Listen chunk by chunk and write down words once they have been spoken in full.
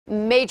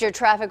Major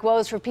traffic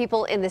woes for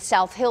people in the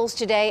South Hills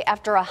today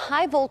after a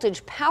high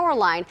voltage power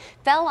line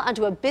fell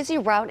onto a busy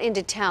route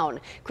into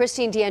town.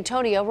 Christine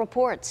D'Antonio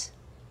reports.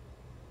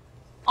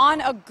 On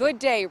a good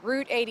day,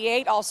 Route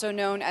 88, also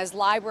known as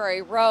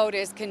Library Road,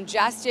 is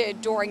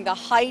congested during the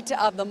height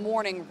of the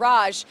morning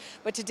rush.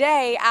 But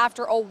today,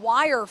 after a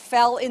wire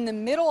fell in the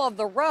middle of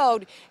the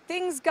road,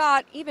 things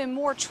got even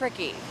more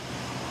tricky.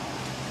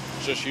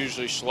 It's just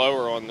usually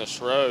slower on this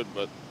road,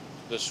 but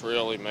this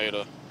really made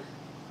a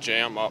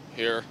jam up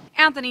here.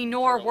 Anthony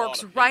Knorr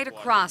works right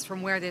across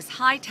from where this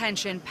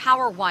high-tension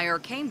power wire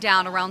came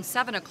down around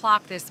 7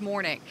 o'clock this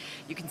morning.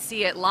 You can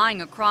see it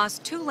lying across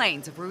 2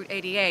 lanes of Route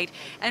 88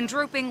 and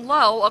drooping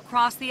low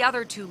across the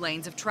other 2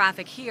 lanes of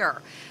traffic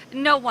here.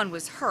 No one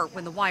was hurt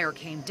when the wire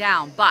came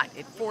down, but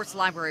it forced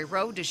Library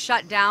Road to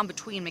shut down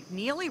between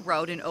McNeely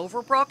Road in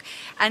Overbrook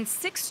and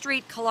 6th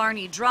Street,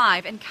 Killarney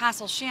Drive in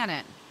Castle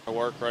Shannon. I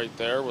work right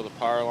there where the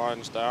power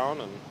line's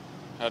down and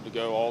had to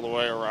go all the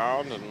way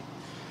around, and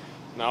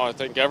now I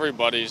think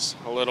everybody's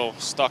a little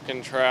stuck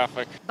in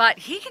traffic. But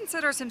he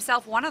considers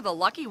himself one of the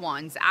lucky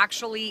ones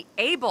actually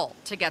able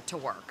to get to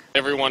work.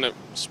 Everyone that's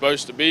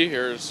supposed to be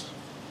here is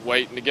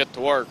waiting to get to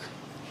work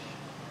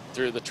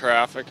through the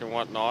traffic and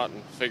whatnot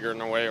and figuring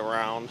their way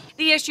around.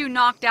 The issue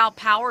knocked out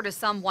power to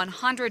some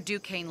 100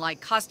 Duquesne Light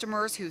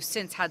customers who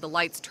since had the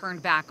lights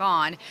turned back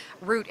on.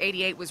 Route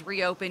 88 was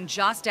reopened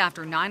just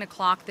after 9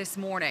 o'clock this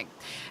morning.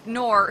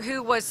 Knorr,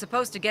 who was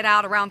supposed to get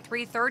out around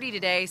 3:30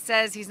 today,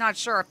 says he's not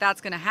sure if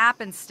that's going to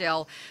happen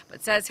still,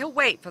 but says he'll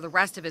wait for the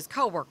rest of his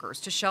co-workers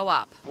to show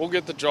up. We'll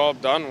get the job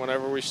done.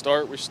 Whenever we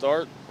start, we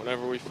start.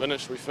 Whenever we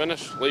finish, we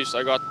finish. At least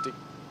I got to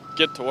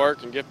get to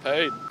work and get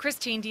paid.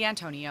 Christine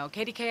D'Antonio,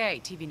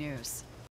 KDKA-TV News.